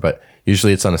whatever, but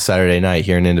usually it's on a Saturday night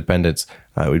here in Independence.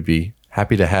 We'd be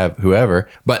happy to have whoever.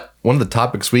 But one of the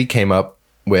topics we came up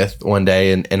with one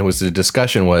day, and it was the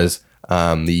discussion was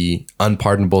the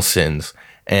unpardonable sins.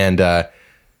 And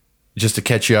just to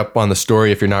catch you up on the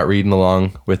story, if you're not reading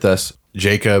along with us,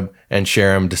 Jacob and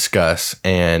Sherem discuss,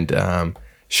 and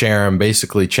Sherem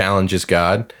basically challenges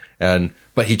God,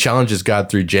 but he challenges God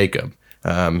through Jacob.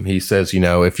 He says,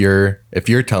 if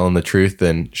you're telling the truth,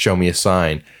 then show me a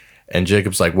sign. And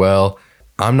Jacob's like, well,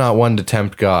 I'm not one to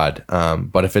tempt God,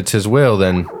 but if it's his will,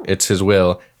 then it's his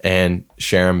will. And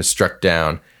Sherem is struck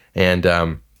down,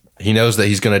 and he knows that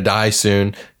he's going to die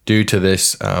soon due to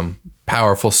this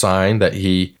powerful sign that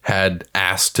he had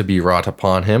asked to be wrought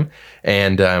upon him.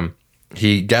 And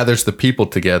he gathers the people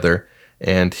together,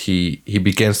 and he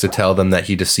begins to tell them that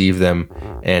he deceived them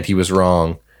and he was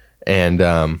wrong. And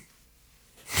I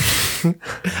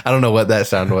don't know what that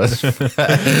sound was.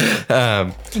 I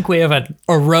think we have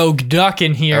a rogue duck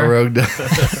in here. A rogue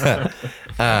duck.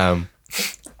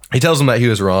 He tells them that he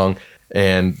was wrong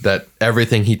and that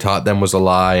everything he taught them was a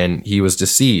lie, and he was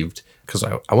deceived. Because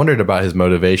I wondered about his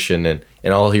motivation, and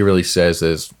all he really says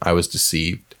is, I was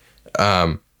deceived.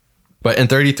 But in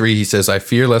 33, he says, I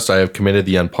fear lest I have committed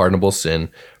the unpardonable sin,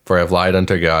 for I have lied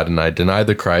unto God, and I denied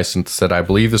the Christ, and said, I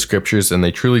believe the scriptures, and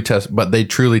they truly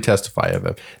testify of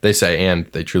him. They say, and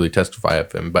they truly testify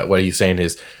of him. But what he's saying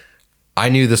is, I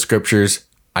knew the scriptures,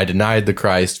 I denied the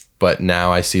Christ, but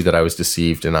now I see that I was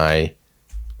deceived, and I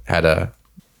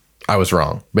was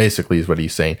wrong, basically is what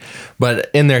he's saying. But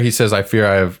in there, he says, I fear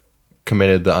I have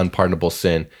committed the unpardonable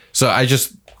sin. So I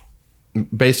just,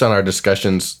 based on our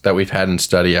discussions that we've had in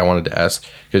study, I wanted to ask,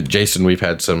 because Jason, we've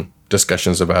had some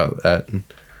discussions about that. And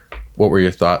what were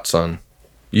your thoughts on?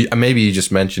 Maybe you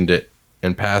just mentioned it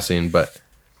in passing, but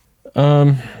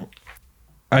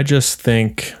I just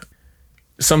think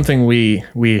something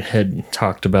we had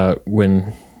talked about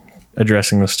when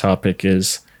addressing this topic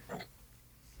is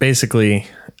basically,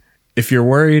 if you're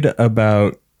worried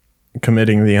about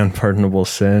committing the unpardonable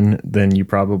sin, then you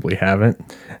probably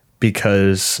haven't,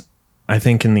 because I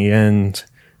think in the end,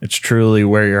 it's truly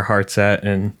where your heart's at,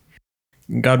 and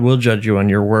God will judge you on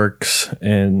your works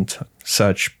and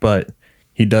such, but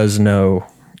he does know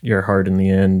your heart in the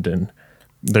end, and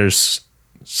there's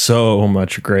so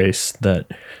much grace that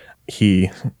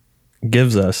he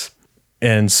gives us.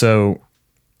 And so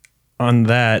on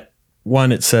that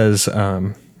one, it says,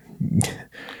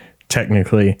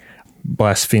 technically,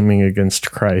 blaspheming against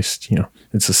Christ,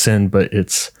 it's a sin, but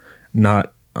it's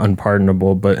not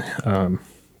unpardonable. But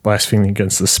blaspheming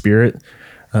against the Spirit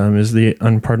is the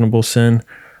unpardonable sin,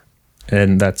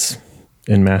 and that's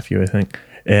in Matthew, I think.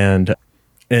 And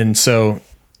so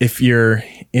if you're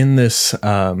in this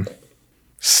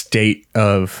state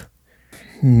of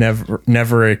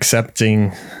never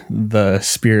accepting the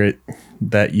Spirit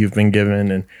that you've been given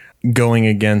and going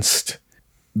against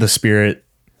the Spirit,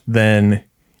 then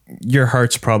your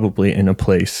heart's probably in a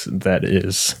place that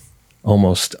is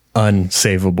almost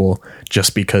unsavable,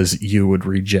 just because you would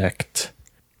reject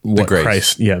what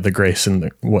Christ, the grace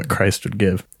and what Christ would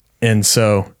give. And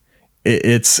so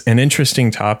it's an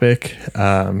interesting topic.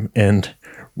 And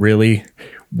really,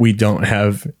 we don't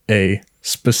have a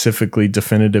specifically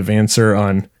definitive answer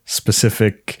on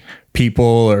specific people,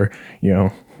 or,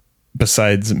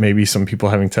 besides maybe some people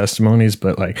having testimonies,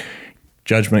 but like,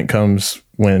 judgment comes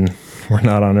when we're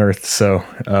not on earth. So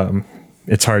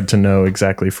it's hard to know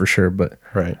exactly for sure, but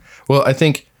right. Well, I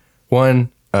think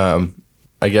one,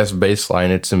 I guess baseline,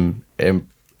 it's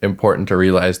important to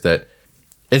realize that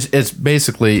it's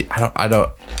basically, I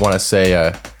don't want to say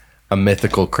a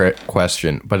mythical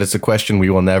question, but it's a question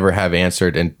we will never have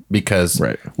answered, and because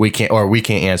we can't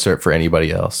answer it for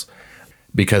anybody else,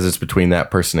 because it's between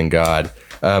that person and God.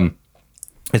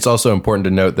 it's also important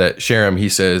to note that Sherem, he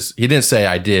says, he didn't say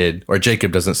I did, or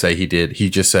Jacob doesn't say he did. He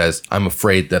just says, I'm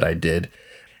afraid that I did.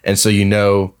 And so,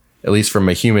 at least from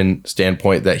a human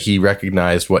standpoint, that he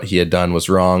recognized what he had done was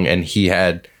wrong and he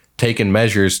had taken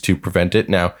measures to prevent it.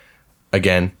 Now,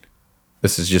 again,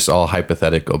 this is just all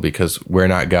hypothetical because we're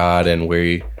not God and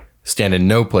we stand in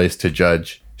no place to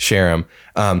judge Sherem.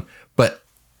 But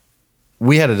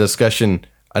we had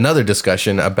another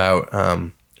discussion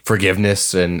about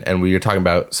forgiveness, and we were talking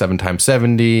about 7 times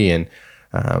 70 and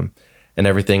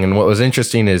everything. And what was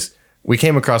interesting is we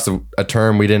came across a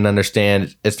term we didn't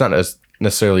understand. It's not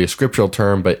necessarily a scriptural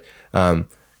term, but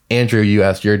Andrew, you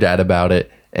asked your dad about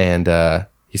it, and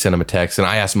he sent him a text, and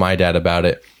I asked my dad about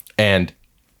it, and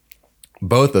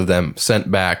both of them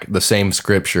sent back the same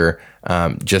scripture,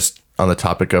 just on the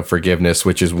topic of forgiveness,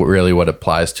 which is really what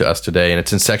applies to us today. And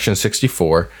it's in section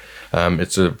 64.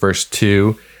 It's verse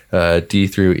 2, D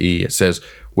through E. It says,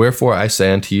 "Wherefore I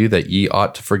say unto you that ye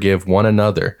ought to forgive one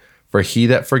another. For he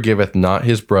that forgiveth not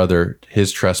his brother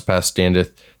his trespass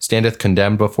standeth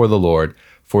condemned before the Lord,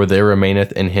 for there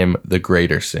remaineth in him the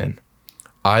greater sin.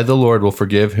 I, the Lord, will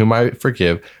forgive whom I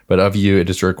forgive, but of you it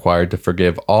is required to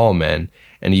forgive all men.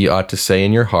 And ye ought to say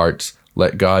in your hearts,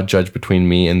 Let God judge between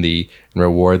me and thee, and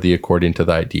reward thee according to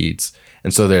thy deeds."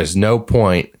 And so there's no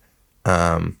point,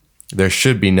 there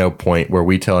should be no point where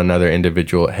we tell another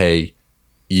individual, hey,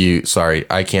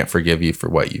 I can't forgive you for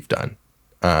what you've done.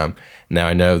 Now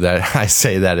I know that I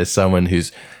say that as someone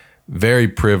who's very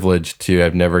privileged to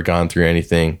have never gone through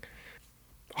anything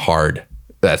hard.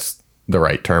 That's the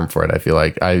right term for it. I feel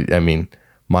like I mean,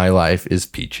 my life is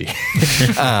peachy.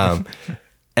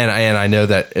 And I know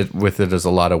that with it is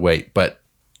a lot of weight, but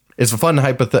it's a fun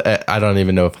hypothetical. I don't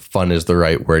even know if fun is the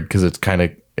right word, because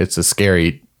it's a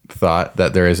scary thought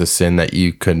that there is a sin that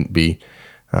you couldn't be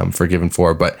forgiven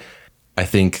for. But I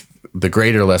think the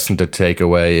greater lesson to take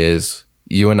away is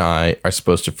you and I are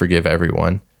supposed to forgive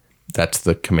everyone. That's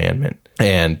the commandment.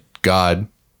 And God,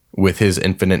 with his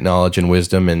infinite knowledge and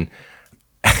wisdom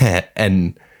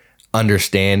and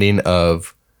understanding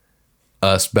of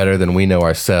us better than we know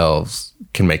ourselves,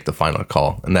 can make the final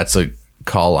call. And that's a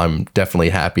call I'm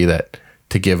definitely happy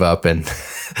to give up and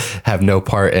have no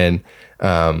part in,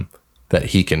 that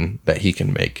he can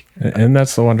make. And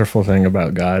that's the wonderful thing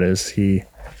about God, is he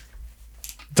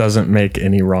doesn't make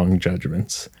any wrong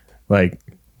judgments. Like,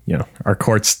 our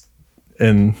courts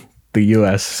in the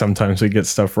US, sometimes we get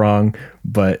stuff wrong,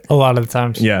 but A lot of the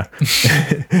times. yeah.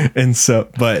 And so,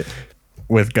 but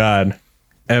with God,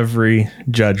 every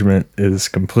judgment is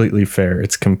completely fair.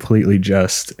 It's completely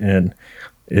just, and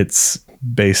it's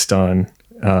based on,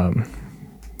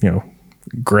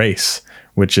 grace,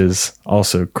 which is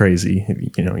also crazy.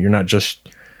 You're not just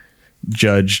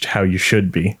judged how you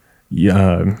should be.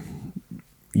 You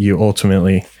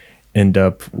ultimately end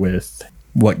up with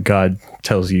what God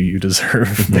tells you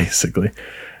deserve, basically.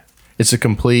 It's a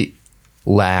complete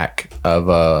lack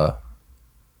of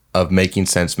making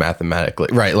sense mathematically,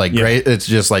 right? Like, Yeah. great. It's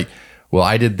just like, well,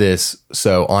 I did this,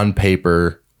 so on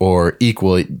paper or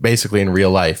equally, basically in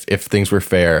real life, if things were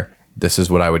fair, this is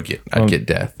what I would get. I'd get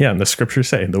death. Yeah, and the scriptures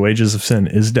say the wages of sin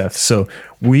is death. So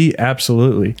we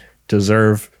absolutely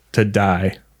deserve to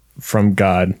die from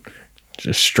God.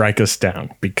 Just strike us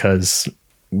down because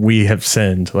we have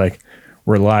sinned. Like,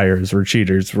 we're liars, we're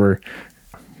cheaters, we're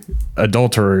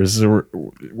adulterers,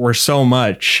 we're so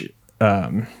much,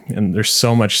 and there's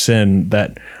so much sin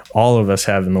that all of us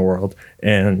have in the world,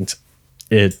 and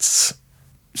it's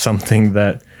something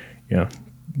that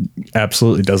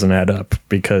absolutely doesn't add up,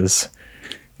 because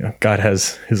God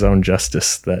has his own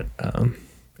justice that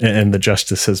and the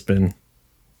justice has been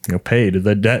paid.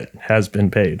 The debt has been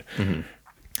paid. Mm-hmm.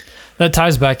 That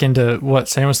ties back into what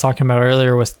Sam was talking about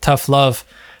earlier with tough love.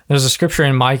 There's a scripture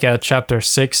in Micah chapter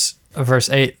 6, verse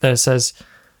 8 that says,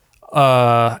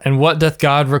 "And what doth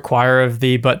God require of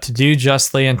thee but to do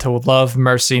justly and to love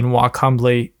mercy and walk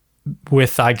humbly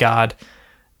with thy God?"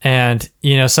 And,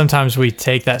 sometimes we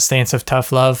take that stance of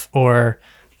tough love or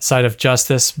side of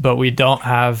justice, but we don't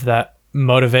have that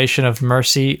motivation of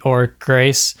mercy or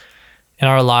grace in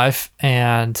our life.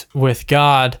 And with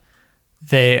God,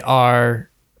 they are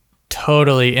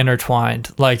totally intertwined.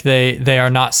 Like they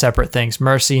are not separate things.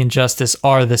 Mercy and justice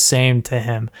are the same to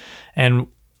him, and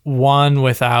one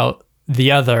without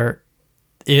the other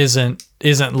isn't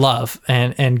love.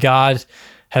 And God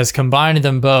has combined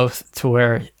them both to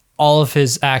where all of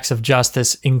his acts of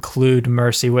justice include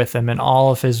mercy with them, and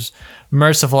all of his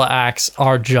merciful acts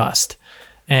are just.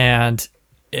 And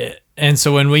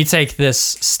so when we take this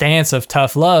stance of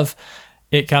tough love,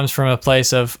 it comes from a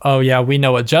place of, oh yeah, we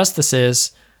know what justice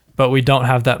is, but we don't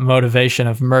have that motivation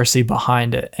of mercy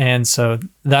behind it. And so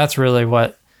that's really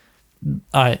what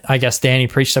I guess Danny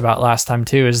preached about last time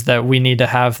too, is that we need to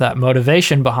have that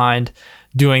motivation behind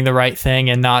doing the right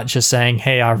thing and not just saying,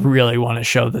 hey, I really want to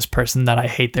show this person that I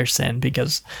hate their sin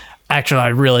because actually I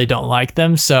really don't like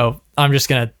them. So I'm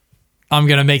going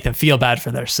to make them feel bad for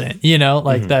their sin,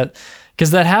 like that, because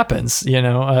that happens,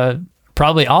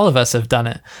 probably all of us have done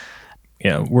it.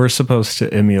 Yeah, we're supposed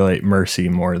to emulate mercy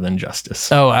more than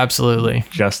justice. Oh, absolutely.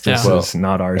 Justice is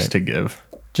not ours to give.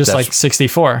 Just like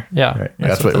 64. Yeah. Right.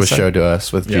 That's what was showed to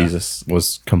us with Jesus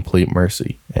was complete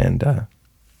mercy. And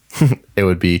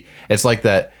it's like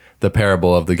the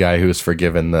parable of the guy who was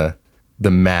forgiven the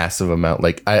massive amount.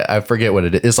 Like I forget what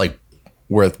it is. It's like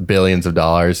worth billions of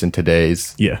dollars in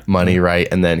today's money, right?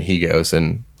 And then he goes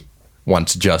and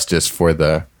wants justice for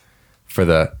the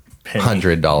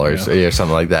 $100 or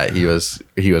something like that.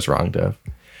 He was wronged of.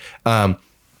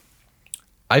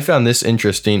 I found this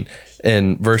interesting.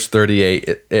 In verse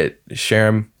 38,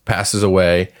 Shem passes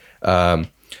away. The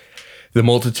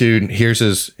multitude hears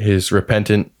his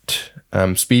repentant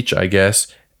speech, I guess,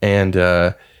 and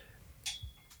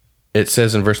it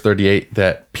says in verse 38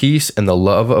 that peace and the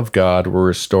love of God were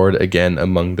restored again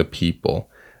among the people.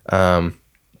 And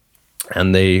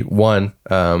they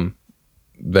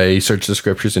search the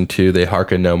scriptures, and 2, they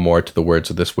hearken no more to the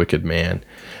words of this wicked man.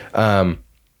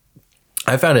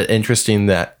 I found it interesting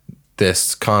that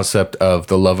this concept of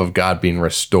the love of God being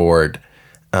restored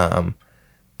to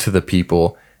the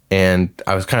people. And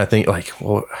I was kind of thinking, like,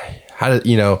 well, how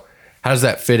does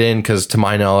that fit in? Because to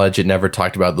my knowledge, it never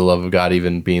talked about the love of God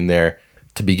even being there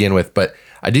to begin with. But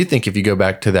I do think if you go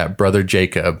back to that brother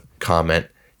Jacob comment,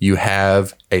 you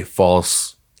have a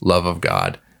false love of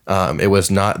God. It was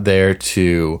not there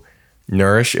to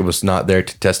nourish. It was not there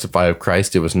to testify of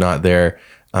Christ. It was not there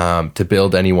to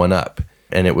build anyone up.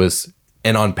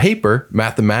 And on paper,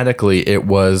 mathematically, it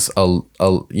was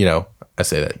I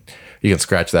say that you can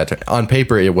scratch that. On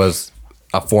paper, it was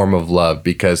a form of love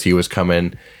because he was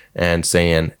coming and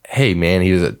saying, hey, man,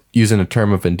 he was using a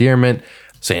term of endearment,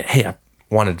 saying, hey, I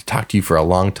wanted to talk to you for a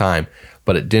long time,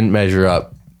 but it didn't measure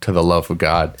up to the love of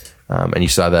God. And you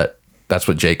saw that's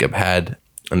what Jacob had.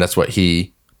 And that's why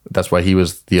he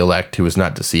was the elect who was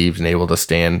not deceived and able to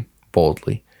stand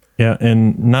boldly. Yeah.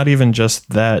 And not even just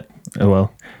that.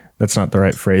 Well, that's not the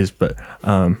right phrase, but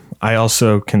I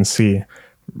also can see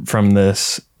from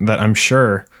this that I'm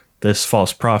sure this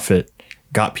false prophet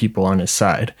got people on his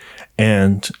side,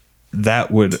 and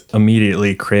that would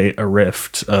immediately create a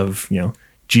rift of,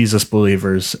 Jesus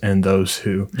believers and those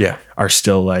who are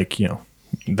still like,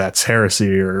 that's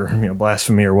heresy or,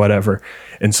 blasphemy or whatever.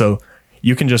 And so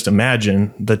you can just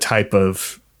imagine the type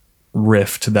of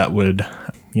rift that would,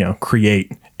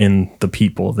 create in the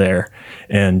people there.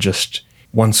 And just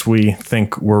once we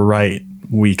think we're right,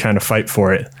 we kind of fight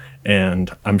for it.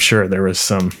 And I'm sure there was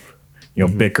some,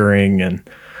 bickering and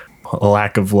a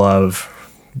lack of love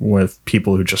with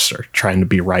people who just are trying to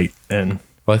be right. And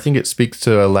well, I think it speaks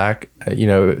to a lack,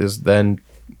 is then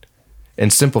in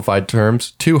simplified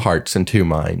terms, 2 hearts and 2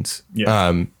 minds.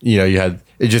 Yeah. You had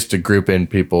just to group in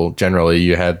people generally.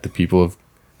 You had the people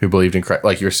who believed in Christ,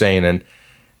 like you're saying,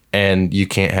 and you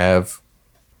can't have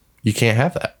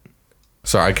that.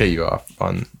 Sorry, I cut you off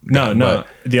on. No.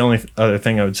 The only other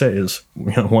thing I would say is,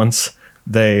 once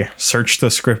they searched the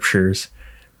scriptures,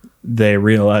 they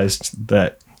realized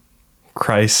that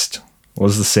Christ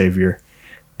was the Savior,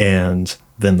 and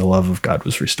then the love of God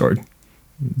was restored.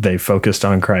 They focused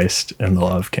on Christ, and the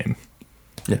love came.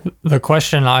 Yeah. The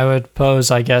question I would pose,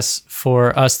 I guess,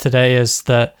 for us today is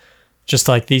that just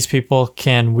like these people,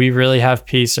 can we really have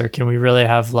peace or can we really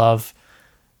have love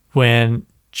when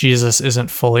Jesus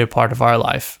isn't fully a part of our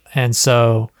life? And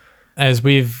so as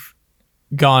we've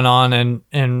gone on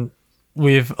and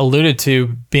we've alluded to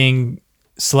being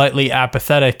slightly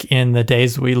apathetic in the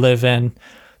days we live in,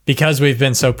 because we've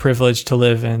been so privileged to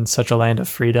live in such a land of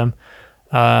freedom,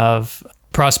 of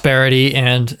prosperity,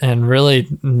 and really,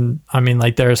 I mean,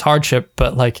 like, there's hardship,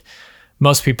 but like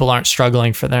most people aren't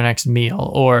struggling for their next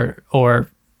meal or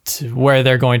to where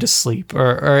they're going to sleep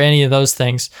or any of those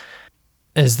things,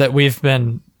 is that we've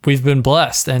been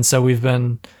blessed. And so we've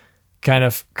been kind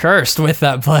of cursed with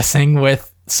that blessing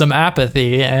with some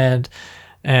apathy, and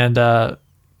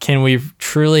can we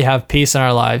truly have peace in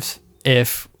our lives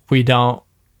if we don't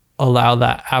allow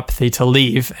that apathy to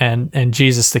leave and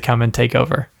Jesus to come and take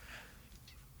over?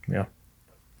 Yeah.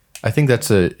 I think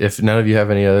if none of you have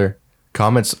any other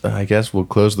comments, I guess we'll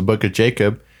close the book of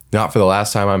Jacob. Not for the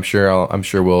last time, I'm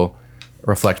sure we'll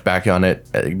reflect back on it,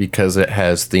 because it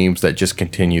has themes that just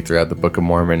continue throughout the Book of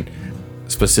Mormon,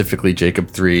 specifically Jacob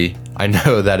 3. I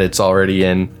know that it's already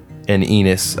in and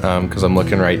Enos, because I'm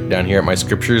looking right down here at my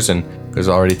scriptures, and there's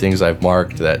already things I've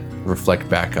marked that reflect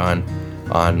back on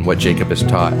what Jacob has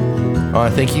taught.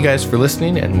 Thank you guys for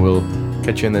listening, and we'll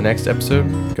catch you in the next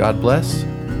episode. God bless.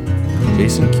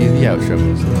 Jason, cue the outro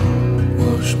music.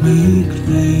 Wash me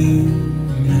clean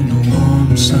in the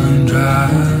warm sun, dry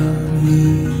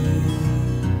me.